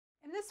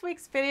this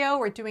week's video,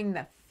 we're doing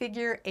the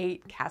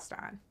figure-8 cast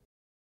on.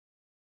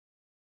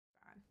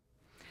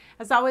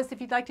 As always,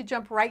 if you'd like to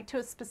jump right to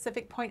a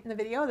specific point in the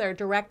video, there are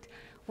direct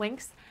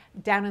links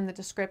down in the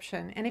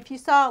description. And if you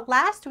saw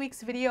last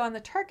week's video on the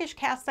Turkish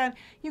cast on,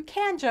 you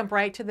can jump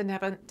right to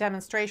the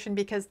demonstration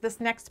because this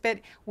next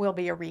bit will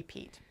be a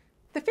repeat.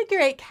 The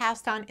figure-8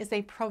 cast on is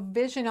a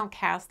provisional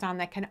cast on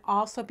that can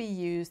also be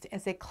used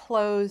as a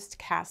closed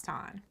cast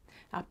on.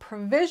 A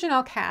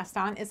provisional cast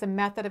on is a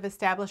method of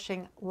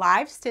establishing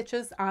live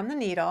stitches on the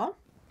needle,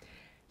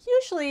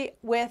 usually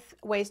with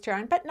waste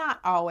yarn, but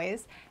not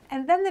always,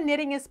 and then the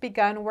knitting is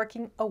begun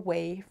working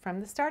away from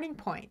the starting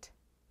point.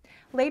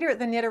 Later,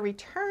 the knitter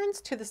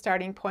returns to the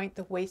starting point,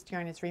 the waste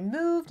yarn is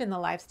removed and the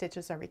live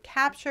stitches are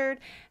recaptured.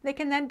 They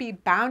can then be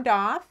bound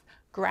off,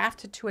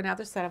 grafted to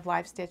another set of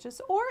live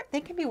stitches, or they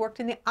can be worked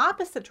in the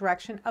opposite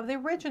direction of the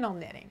original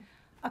knitting.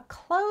 A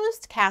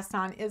closed cast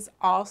on is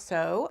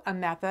also a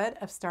method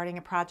of starting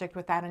a project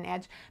without an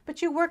edge,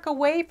 but you work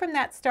away from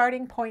that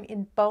starting point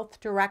in both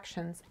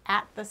directions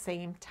at the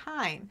same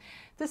time.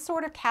 This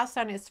sort of cast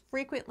on is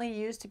frequently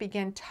used to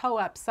begin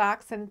toe-up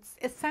socks, and it's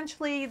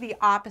essentially the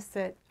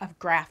opposite of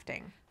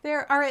grafting.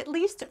 There are at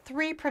least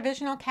 3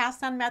 provisional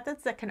cast on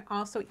methods that can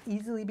also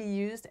easily be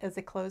used as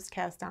a closed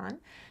cast on: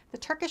 the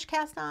Turkish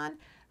cast on,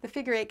 the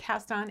figure-8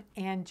 cast on,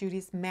 and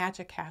Judy's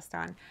magic cast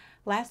on.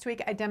 Last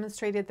week I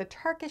demonstrated the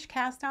Turkish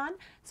cast on,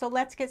 so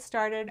let's get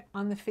started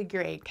on the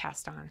figure-8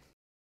 cast on.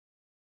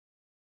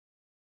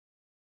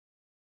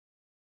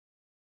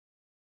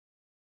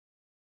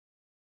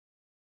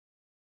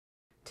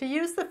 To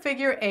use the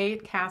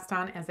figure-8 cast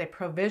on as a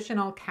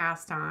provisional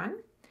cast on,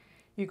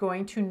 you're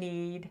going to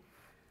need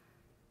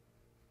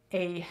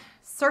a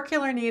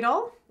circular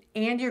needle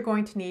and you're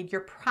going to need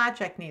your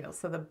project needle.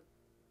 So the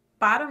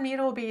bottom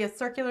needle will be a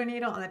circular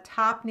needle and the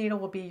top needle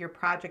will be your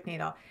project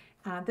needle.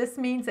 This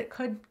means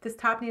this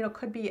top needle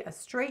could be a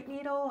straight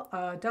needle,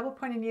 a double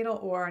pointed needle,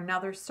 or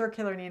another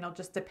circular needle,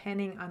 just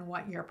depending on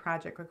what your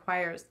project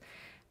requires.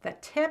 The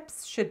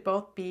tips should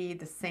both be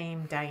the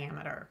same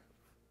diameter.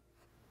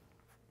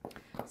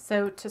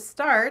 So to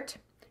start,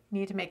 you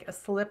need to make a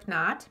slip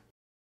knot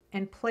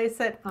and place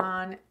it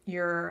on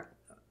your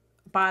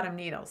bottom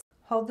needles.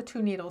 Hold the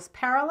 2 needles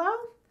parallel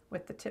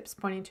with the tips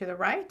pointing to the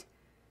right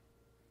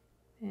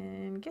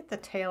and get the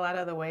tail out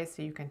of the way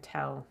so you can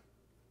tell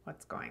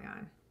what's going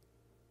on.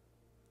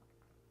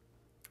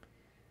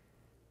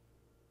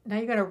 Now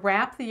you're going to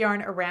wrap the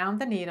yarn around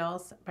the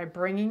needles by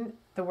bringing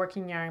the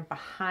working yarn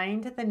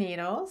behind the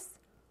needles,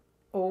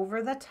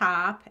 over the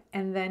top,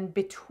 and then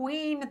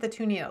between the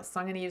 2 needles. So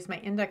I'm going to use my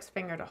index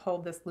finger to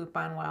hold this loop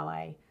on while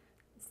I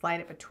slide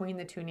it between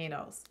the 2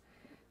 needles.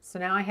 So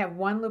now I have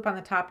 1 loop on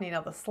the top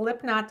needle. The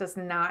slip knot does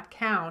not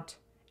count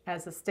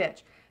as a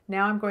stitch.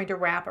 Now I'm going to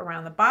wrap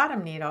around the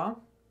bottom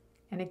needle,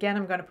 and again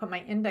I'm going to put my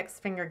index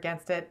finger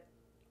against it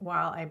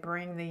while I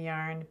bring the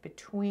yarn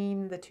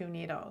between the 2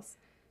 needles.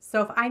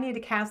 So if I need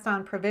to cast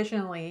on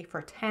provisionally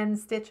for 10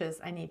 stitches,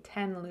 I need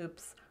 10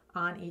 loops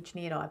on each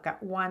needle. I've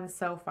got 1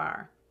 so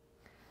far.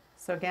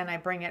 So again, I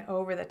bring it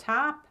over the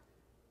top,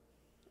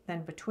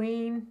 then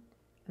between,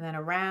 and then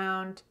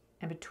around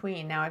and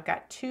between. Now I've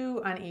got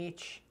 2 on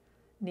each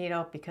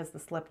needle because the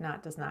slip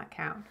knot does not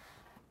count.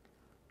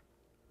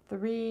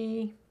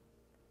 3,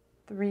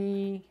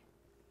 3,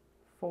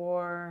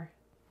 4,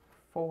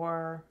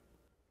 4.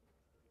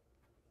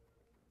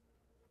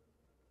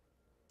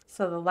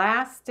 So the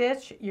last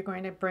stitch you're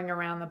going to bring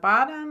around the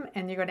bottom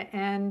and you're going to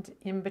end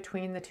in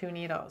between the 2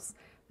 needles.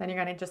 Then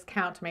you're going to just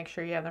count to make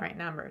sure you have the right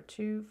number.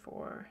 2,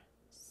 4,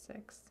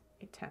 6,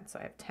 8, 10. So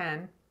I have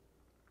 10.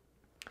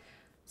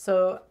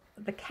 So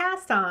the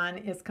cast on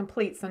is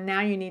complete. So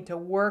now you need to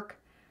work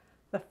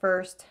the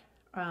first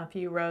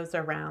few rows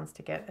or rounds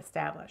to get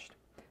established.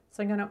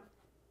 So I'm going to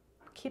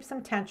keep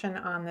some tension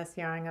on this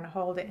yarn. I'm going to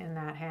hold it in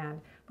that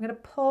hand. I'm going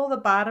to pull the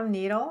bottom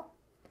needle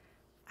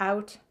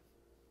out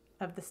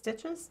of the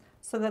stitches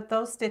so that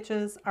those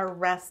stitches are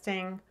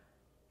resting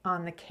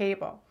on the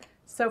cable.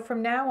 So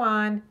from now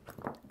on,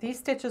 these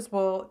stitches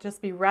will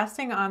just be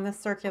resting on the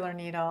circular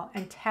needle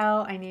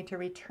until I need to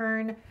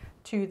return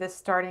to the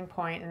starting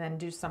point and then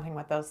do something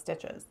with those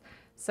stitches.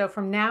 So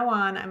from now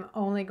on, I'm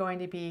only going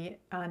to be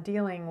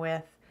dealing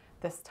with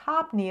this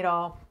top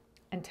needle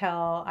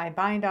until I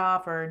bind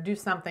off or do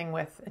something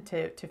with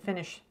to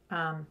finish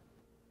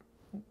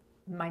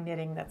my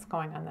knitting that's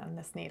going on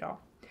this needle.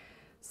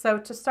 So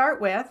to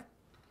start with,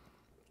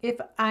 if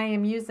I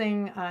am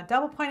using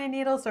double pointed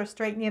needles or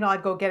straight needle,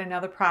 I'd go get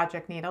another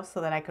project needle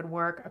so that I could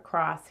work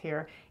across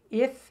here.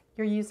 If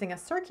you're using a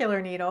circular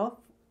needle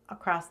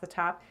across the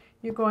top,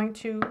 you're going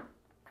to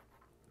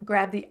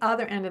grab the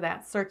other end of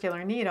that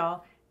circular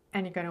needle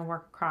and you're going to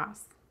work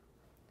across.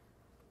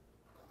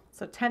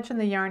 So tension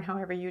the yarn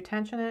however you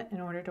tension it in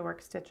order to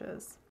work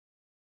stitches.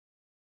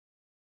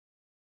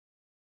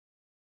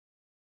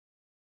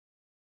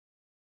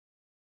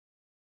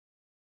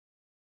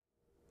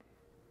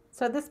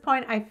 So at this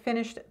point I've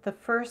finished the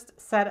first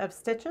set of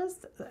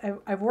stitches.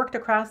 I've worked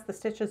across the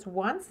stitches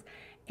once,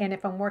 and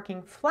if I'm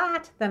working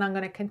flat, then I'm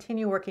going to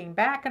continue working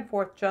back and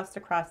forth just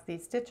across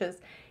these stitches.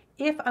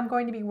 if I'm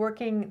going to be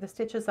working the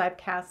stitches I've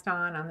cast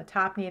on the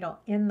top needle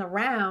in the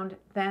round,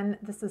 then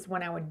this is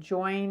when I would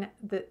join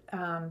the,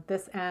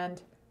 this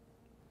end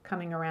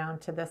coming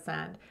around to this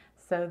end.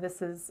 So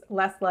this is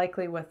less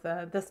likely with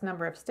this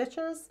number of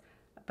stitches,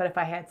 but if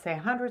I had, say,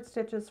 100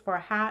 stitches for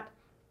a hat,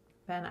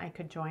 then I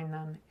could join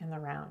them in the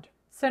round.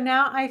 So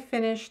now I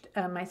finished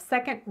my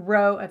second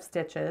row of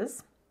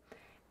stitches,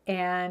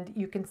 and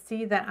you can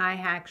see that I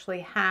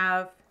actually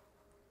have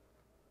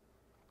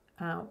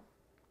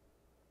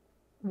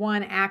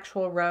one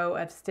actual row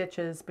of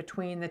stitches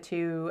between the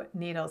two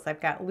needles.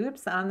 I've got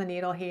loops on the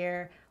needle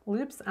here,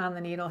 loops on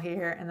the needle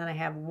here, and then I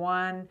have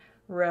one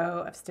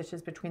row of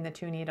stitches between the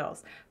two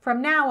needles.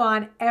 From now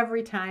on,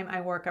 every time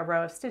I work a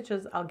row of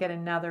stitches, I'll get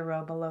another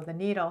row below the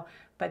needle,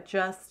 but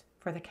just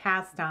for the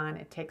cast on,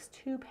 it takes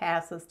 2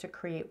 passes to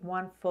create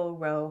one full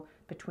row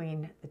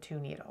between the two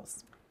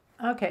needles.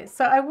 Okay,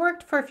 so I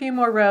worked for a few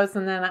more rows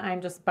and then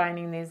I'm just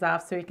binding these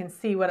off so you can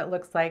see what it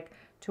looks like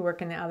to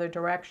work in the other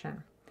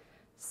direction.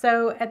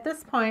 So at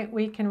this point,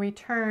 we can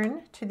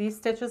return to these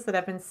stitches that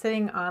have been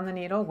sitting on the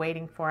needle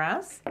waiting for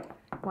us.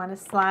 Want to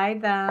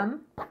slide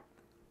them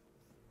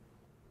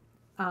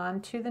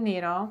onto the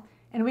needle,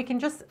 and we can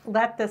just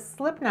let this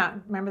slip knot,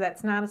 remember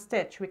that's not a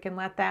stitch, we can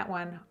let that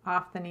one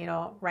off the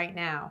needle right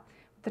now.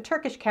 With the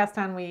Turkish cast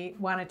on, we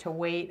wanted to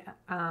wait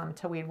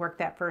till we'd worked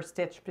that first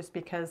stitch just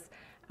because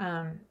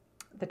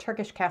the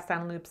Turkish cast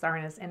on loops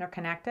aren't as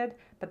interconnected,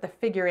 but the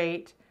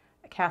figure-8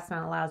 cast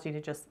on allows you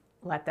to just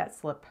let that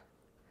slip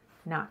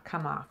knot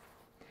come off.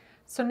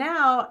 So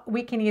now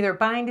we can either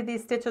bind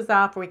these stitches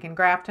off, or we can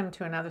graft them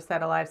to another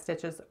set of live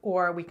stitches,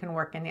 or we can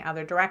work in the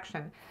other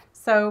direction.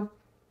 So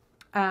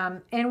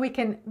and we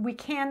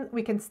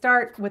can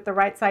start with the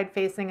right side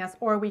facing us,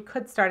 or we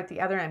could start at the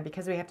other end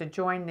because we have to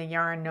join the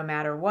yarn no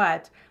matter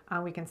what.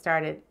 We can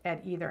start it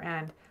at either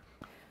end.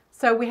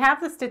 So we have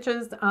the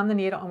stitches on the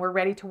needle and we're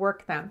ready to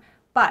work them.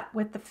 But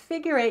with the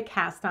figure-8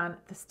 cast on,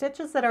 the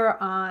stitches that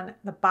are on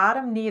the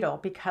bottom needle,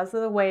 because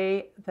of the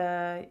way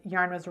the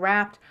yarn was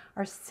wrapped,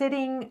 are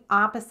sitting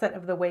opposite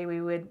of the way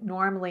we would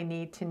normally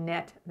need to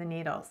knit the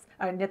needles,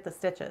 or knit the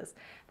stitches.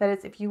 That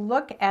is, if you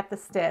look at the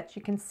stitch,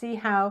 you can see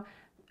how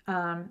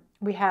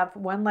we have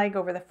one leg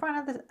over the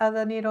front of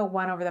the needle,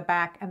 one over the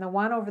back, and the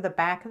one over the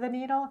back of the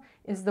needle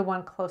is the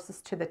one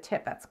closest to the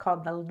tip. That's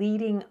called the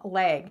leading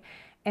leg.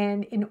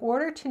 And in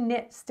order to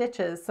knit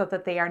stitches so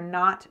that they are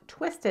not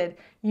twisted,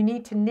 you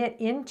need to knit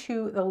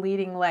into the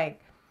leading leg.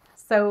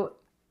 So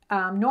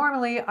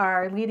normally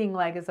our leading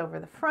leg is over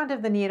the front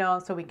of the needle,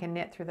 so we can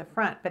knit through the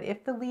front. But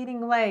if the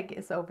leading leg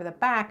is over the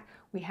back,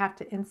 we have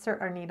to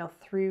insert our needle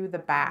through the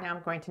back. Now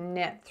I'm going to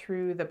knit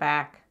through the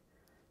back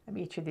of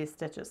each of these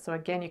stitches. So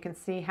again, you can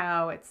see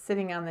how it's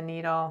sitting on the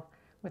needle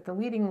with the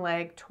leading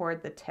leg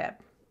toward the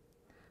tip.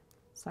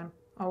 So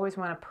I always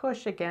want to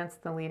push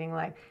against the leading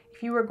leg.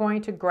 If you were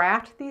going to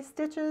graft these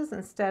stitches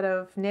instead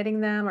of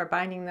knitting them or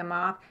binding them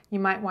off, you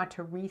might want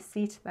to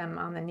reseat them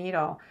on the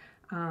needle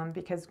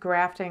because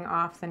grafting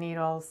off the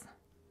needles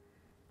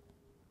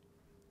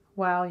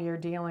while you're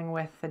dealing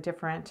with the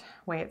different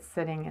way it's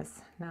sitting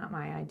is not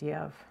my idea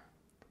of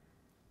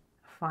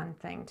a fun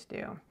thing to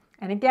do.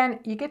 And again,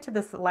 you get to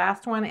this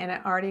last one and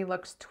it already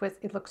looks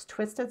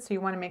twisted, so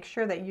you want to make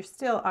sure that you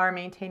still are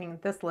maintaining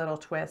this little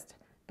twist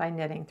by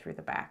knitting through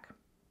the back.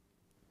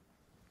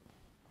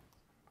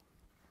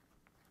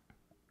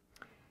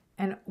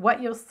 And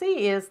what you'll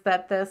see is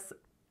that this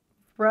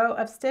row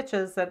of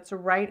stitches that's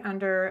right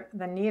under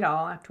the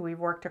needle after we've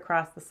worked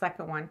across the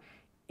second one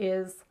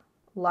is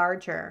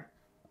larger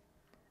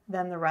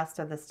than the rest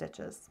of the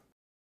stitches.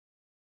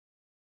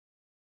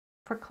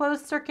 For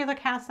closed circular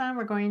cast on,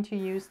 we're going to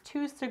use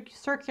 2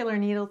 circular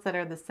needles that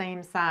are the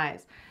same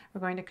size.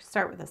 We're going to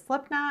start with a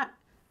slip knot,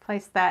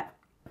 place that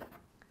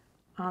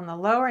on the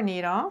lower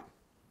needle,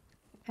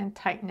 and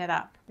tighten it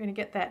up. We're going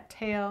to get that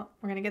tail,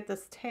 we're going to get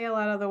this tail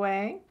out of the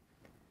way,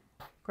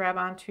 grab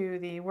onto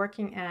the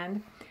working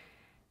end.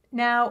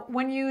 Now,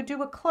 when you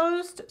do a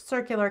closed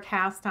circular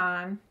cast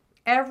on,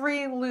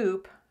 every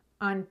loop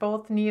on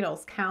both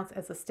needles counts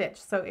as a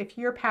stitch. So if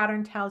your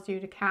pattern tells you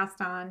to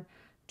cast on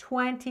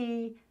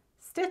 20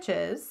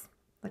 stitches,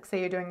 like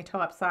say you're doing a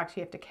toe-up socks,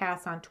 you have to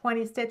cast on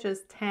 20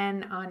 stitches,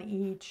 10 on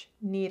each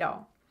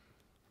needle,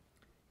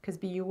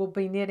 because you will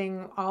be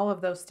knitting all of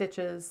those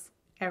stitches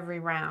every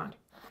round.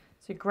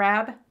 So you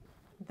grab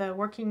the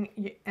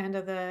working end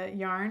of the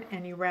yarn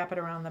and you wrap it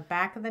around the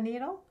back of the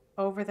needle,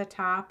 over the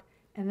top,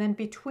 and then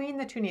between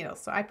the two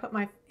needles. So I put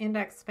my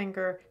index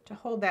finger to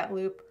hold that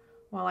loop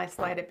while I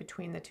slide it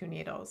between the two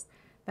needles.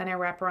 Then I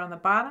wrap around the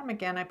bottom.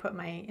 Again, I put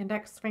my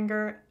index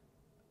finger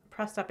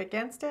pressed up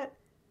against it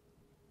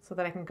so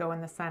that I can go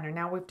in the center.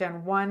 Now we've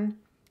done 1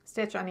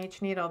 stitch on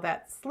each needle.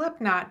 That slip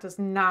knot does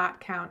not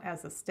count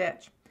as a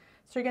stitch.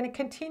 So you're going to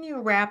continue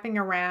wrapping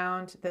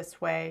around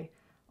this way,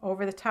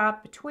 over the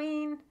top,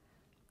 between,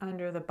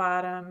 under the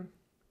bottom,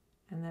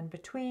 and then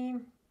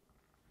between,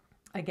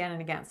 again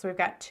and again. So we've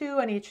got 2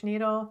 on each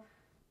needle,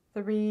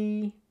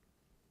 3,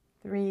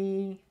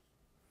 3,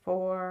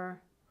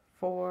 4,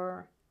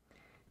 4,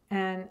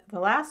 And the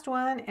last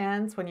one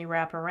ends when you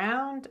wrap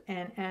around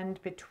and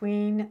end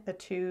between the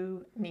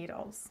two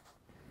needles.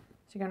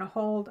 So you're going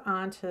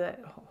to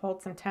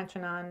hold some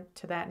tension on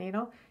to that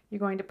needle. You're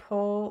going to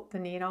pull the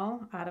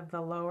needle out of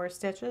the lower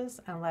stitches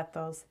and let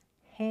those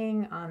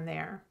hang on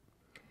there.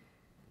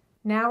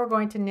 Now we're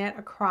going to knit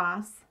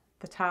across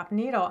the top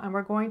needle, and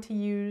we're going to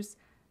use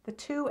the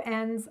two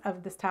ends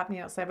of this top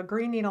needle. So I have a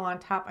green needle on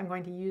top. I'm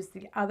going to use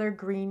the other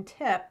green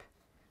tip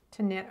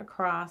to knit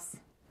across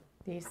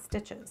these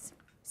stitches.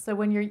 So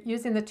when you're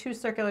using the two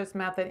circulars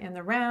method in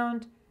the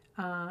round,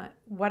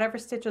 whatever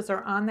stitches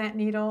are on that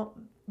needle,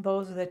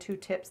 those are the two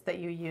tips that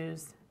you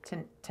use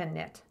to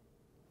knit.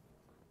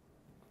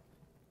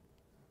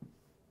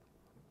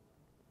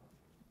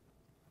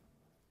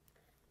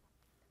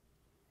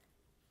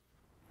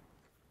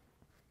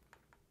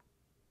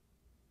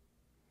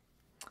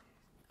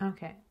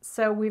 Okay,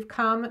 so we've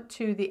come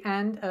to the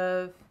end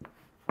of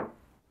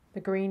the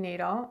green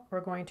needle.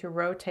 We're going to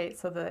rotate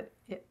so that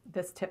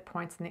this tip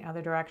points in the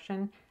other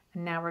direction.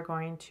 And now we're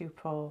going to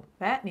pull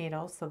that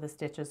needle so the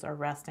stitches are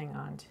resting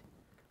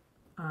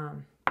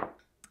on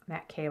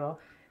that cable.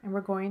 And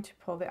we're going to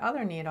pull the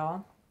other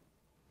needle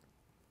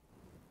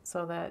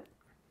so that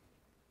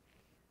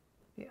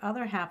the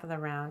other half of the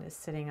round is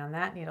sitting on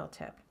that needle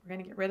tip. We're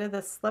going to get rid of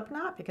this slip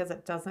knot because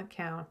it doesn't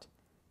count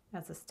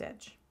as a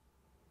stitch.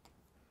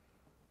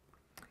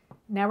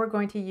 Now we're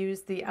going to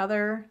use the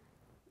other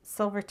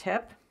silver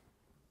tip,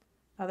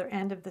 other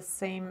end of the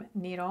same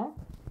needle,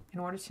 in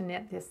order to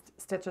knit these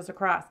stitches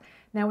across.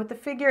 Now with the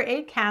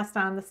figure-8 cast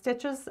on, the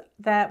stitches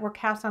that were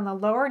cast on the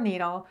lower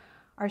needle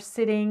are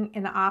sitting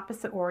in the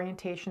opposite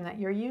orientation that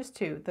you're used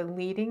to. The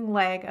leading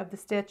leg of the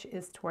stitch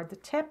is toward the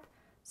tip,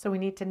 so we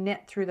need to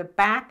knit through the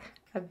back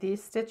of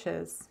these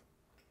stitches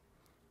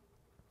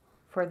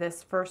for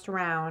this first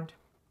round,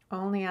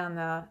 only on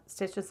the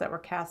stitches that were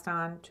cast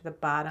on to the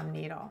bottom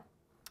needle.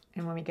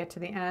 And when we get to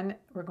the end,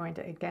 we're going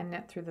to again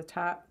knit through the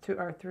top,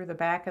 through the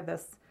back of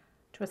this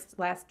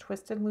last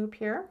twisted loop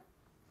here.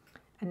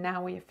 And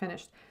now we have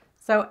finished.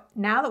 So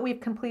now that we've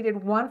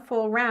completed one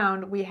full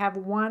round, we have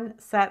one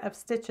set of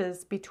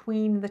stitches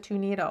between the two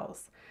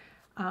needles.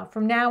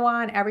 From now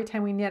on, every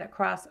time we knit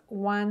across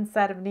one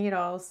set of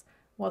needles,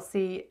 we'll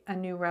see a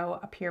new row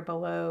appear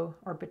below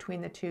or between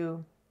the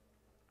two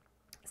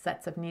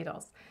sets of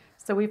needles.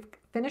 So we've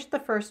finished the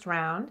first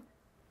round.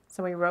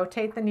 So we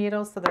rotate the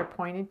needles so they're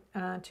pointed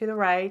to the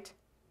right.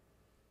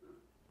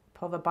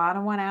 Pull the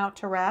bottom one out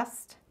to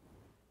rest.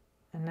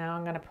 And now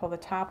I'm going to pull the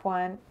top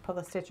one, pull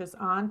the stitches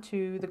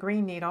onto the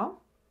green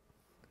needle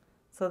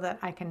so that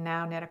I can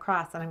now knit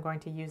across. And I'm going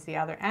to use the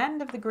other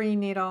end of the green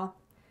needle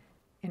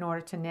in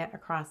order to knit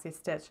across these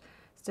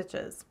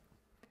stitches.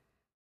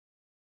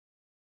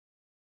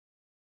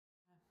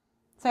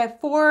 So I have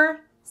 4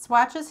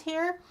 swatches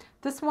here.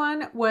 This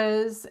one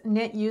was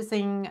knit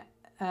using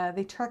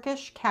the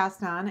Turkish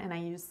cast on, and I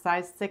used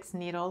size 6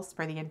 needles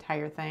for the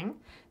entire thing.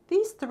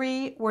 These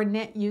 3 were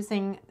knit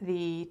using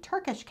the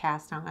Turkish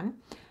cast on.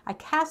 I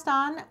cast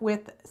on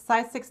with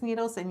size 6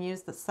 needles and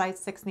used the size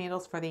 6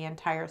 needles for the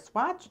entire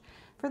swatch.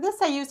 For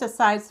this I used a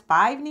size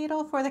 5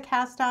 needle for the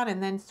cast on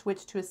and then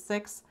switched to a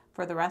 6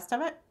 for the rest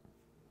of it.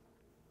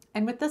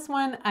 And with this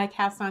one I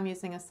cast on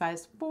using a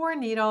size 4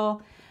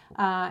 needle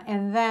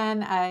and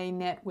then I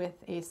knit with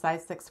a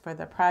size 6 for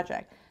the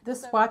project.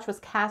 This swatch was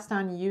cast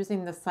on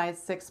using the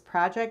size 6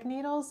 project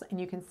needles, and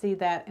you can see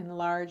that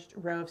enlarged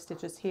row of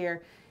stitches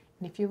here.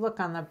 And if you look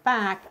on the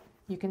back,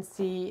 you can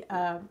see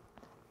a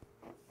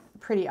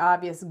pretty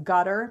obvious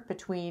gutter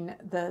between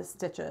the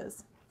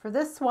stitches. For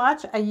this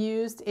swatch, I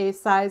used a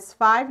size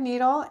 5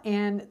 needle,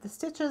 and the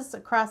stitches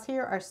across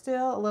here are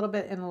still a little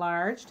bit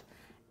enlarged,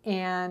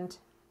 and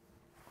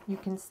you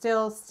can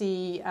still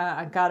see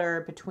a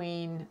gutter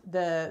between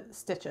the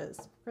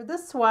stitches. For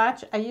this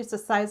swatch, I used a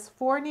size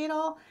 4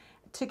 needle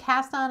to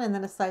cast on and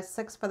then a size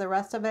 6 for the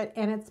rest of it,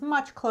 and it's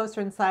much closer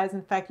in size.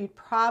 In fact, you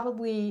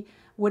probably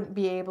wouldn't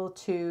be able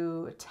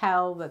to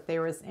tell that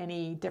there was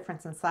any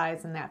difference in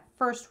size in that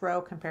first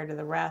row compared to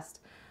the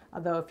rest.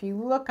 Although if you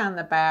look on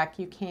the back,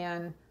 you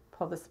can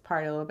pull this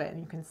apart a little bit and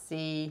you can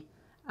see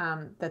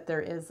that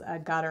there is a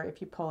gutter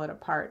if you pull it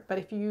apart. But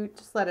if you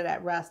just let it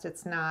at rest,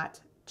 it's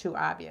not too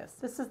obvious.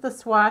 This is the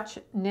swatch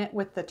knit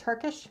with the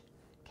Turkish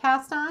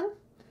cast on.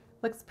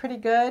 Looks pretty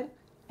good.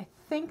 I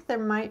think there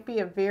might be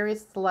a very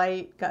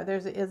slight, there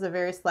is a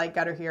very slight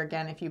gutter here.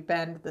 Again, if you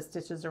bend the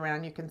stitches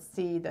around, you can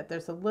see that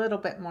there's a little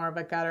bit more of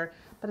a gutter,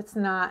 but it's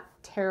not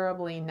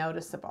terribly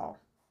noticeable.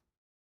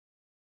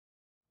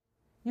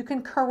 You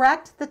can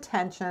correct the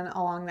tension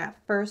along that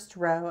first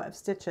row of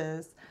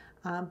stitches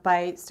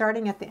by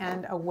starting at the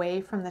end away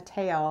from the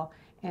tail,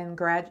 and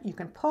you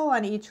can pull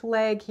on each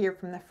leg here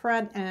from the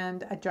front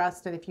and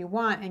adjust it if you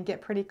want and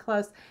get pretty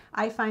close.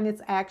 I find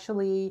it's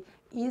actually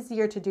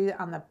easier to do it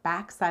on the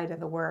back side of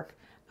the work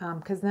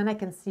because then I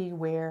can see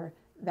where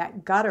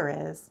that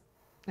gutter is,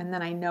 and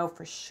then I know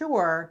for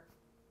sure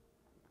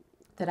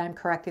that I'm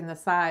correcting the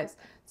size.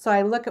 So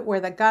I look at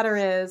where the gutter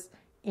is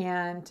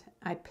and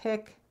I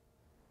pick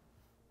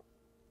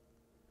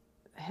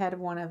head of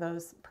one of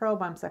those purl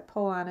bumps, I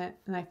pull on it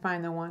and I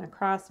find the one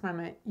across from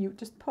it. You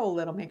just pull a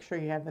little, make sure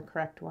you have the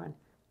correct one.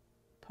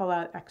 Pull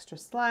out extra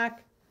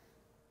slack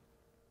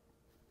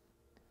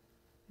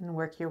and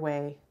work your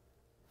way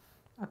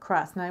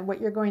across. Now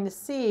what you're going to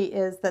see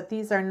is that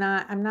these are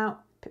not, I'm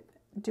not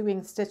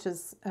doing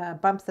stitches,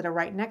 bumps that are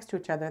right next to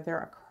each other,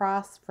 they're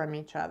across from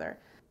each other.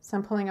 So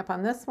I'm pulling up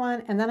on this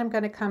one, and then I'm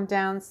going to come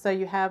down so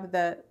you have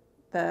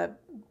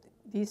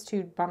these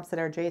two bumps that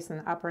are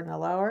adjacent, the upper and the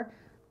lower.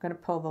 I'm going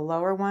to pull the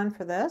lower one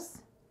for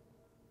this,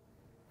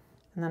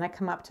 and then I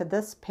come up to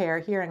this pair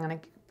here. I'm going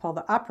to pull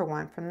the upper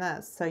one from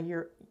this. So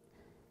you're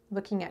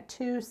looking at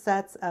two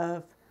sets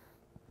of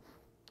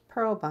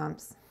purl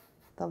bumps.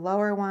 The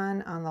lower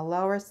one on the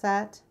lower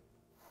set,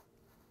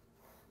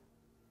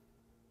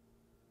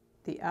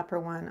 the upper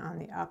one on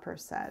the upper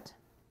set.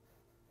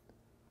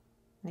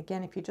 And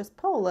again, if you just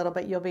pull a little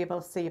bit, you'll be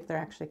able to see if they're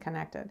actually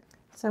connected.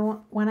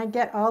 So when I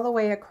get all the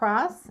way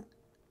across,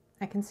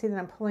 I can see that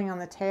I'm pulling on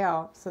the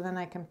tail, so then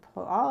I can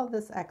pull all of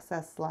this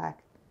excess slack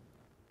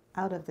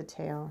out of the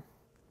tail.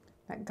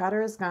 That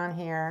gutter is gone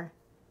here,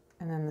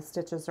 and then the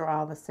stitches are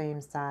all the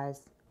same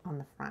size on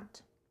the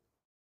front.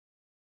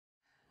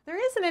 There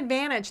is an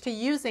advantage to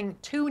using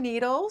 2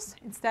 needles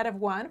instead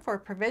of 1 for a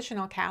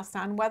provisional cast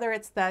on, whether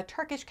it's the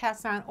Turkish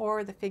cast on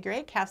or the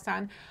figure-8 cast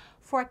on.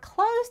 For a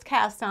closed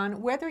cast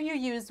on, whether you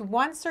use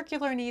 1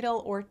 circular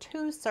needle or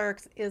 2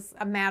 circs is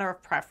a matter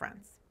of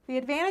preference. The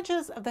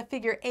advantages of the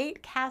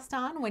figure-8 cast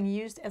on when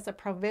used as a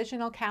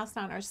provisional cast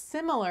on are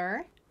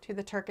similar to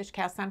the Turkish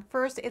cast on.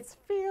 First, it's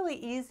fairly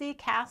easy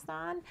cast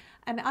on,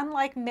 and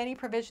unlike many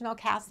provisional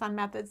cast on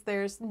methods,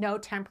 there's no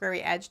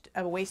temporary edge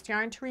of waste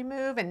yarn to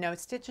remove and no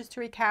stitches to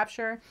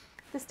recapture.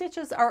 The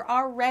stitches are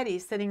already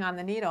sitting on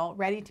the needle,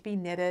 ready to be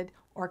knitted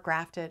or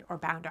grafted or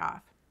bound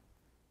off.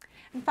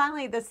 And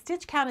finally, the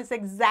stitch count is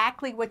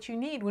exactly what you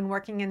need when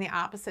working in the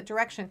opposite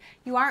direction.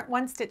 You aren't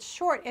 1 stitch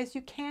short as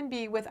you can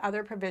be with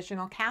other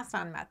provisional cast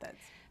on methods.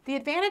 The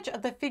advantage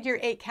of the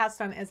figure-8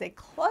 cast on as a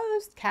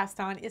closed cast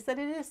on is that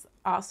it is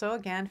also,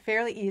 again,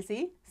 fairly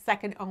easy,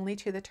 second only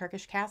to the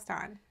Turkish cast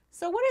on.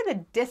 So what are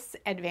the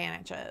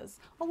disadvantages?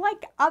 Well,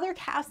 like other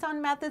cast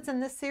on methods in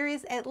this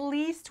series, at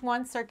least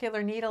 1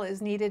 circular needle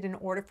is needed in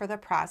order for the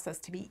process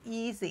to be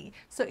easy.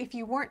 So if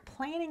you weren't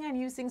planning on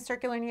using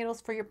circular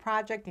needles for your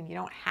project and you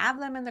don't have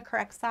them in the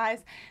correct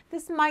size,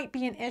 this might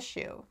be an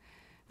issue.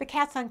 The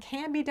cast on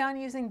can be done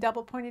using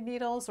double pointed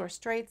needles or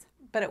straights,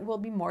 but it will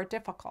be more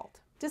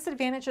difficult.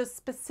 Disadvantages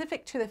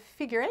specific to the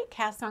figure-8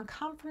 cast on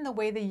come from the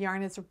way the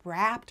yarn is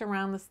wrapped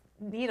around the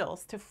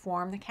needles to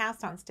form the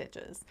cast on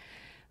stitches.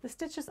 The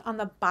stitches on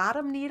the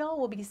bottom needle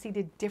will be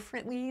seated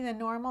differently than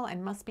normal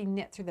and must be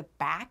knit through the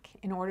back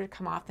in order to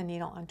come off the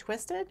needle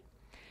untwisted.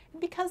 And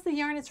because the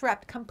yarn is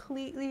wrapped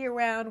completely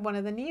around one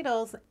of the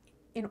needles,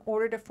 in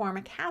order to form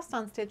a cast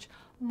on stitch,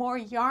 more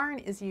yarn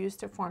is used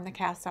to form the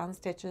cast on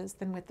stitches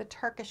than with the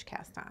Turkish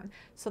cast on.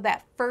 So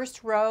that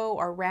first row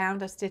or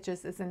round of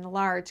stitches is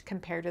enlarged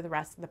compared to the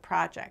rest of the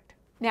project.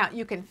 Now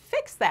you can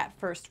fix that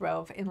first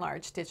row of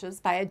enlarged stitches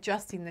by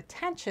adjusting the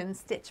tension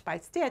stitch by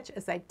stitch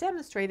as I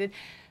demonstrated,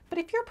 but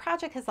if your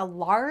project has a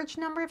large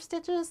number of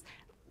stitches,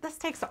 this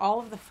takes all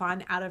of the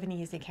fun out of an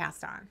easy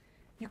cast on.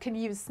 You can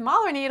use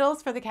smaller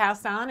needles for the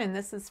cast on, and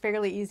this is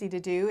fairly easy to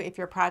do if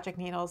your project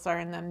needles are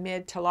in the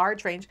mid to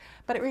large range,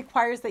 but it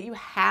requires that you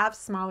have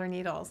smaller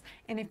needles.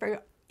 And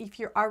if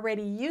you're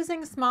already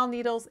using small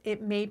needles,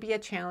 it may be a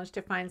challenge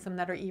to find some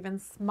that are even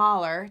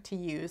smaller to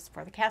use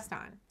for the cast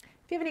on.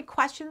 If you have any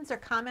questions or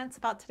comments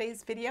about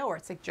today's video or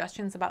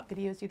suggestions about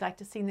videos you'd like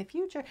to see in the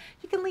future,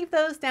 you can leave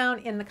those down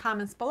in the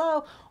comments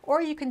below,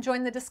 or you can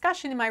join the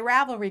discussion in my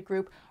Ravelry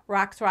group,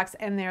 Rox,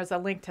 and there's a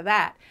link to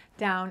that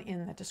down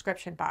in the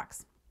description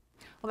box.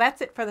 Well,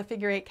 that's it for the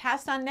figure-8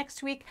 cast on.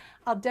 Next week,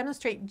 I'll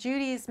demonstrate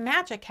Judy's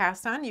magic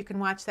cast on. You can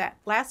watch that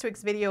last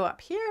week's video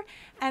up here,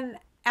 and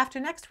after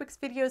next week's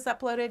video is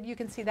uploaded, you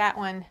can see that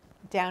one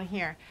down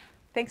here.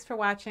 Thanks for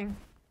watching.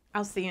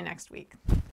 I'll see you next week.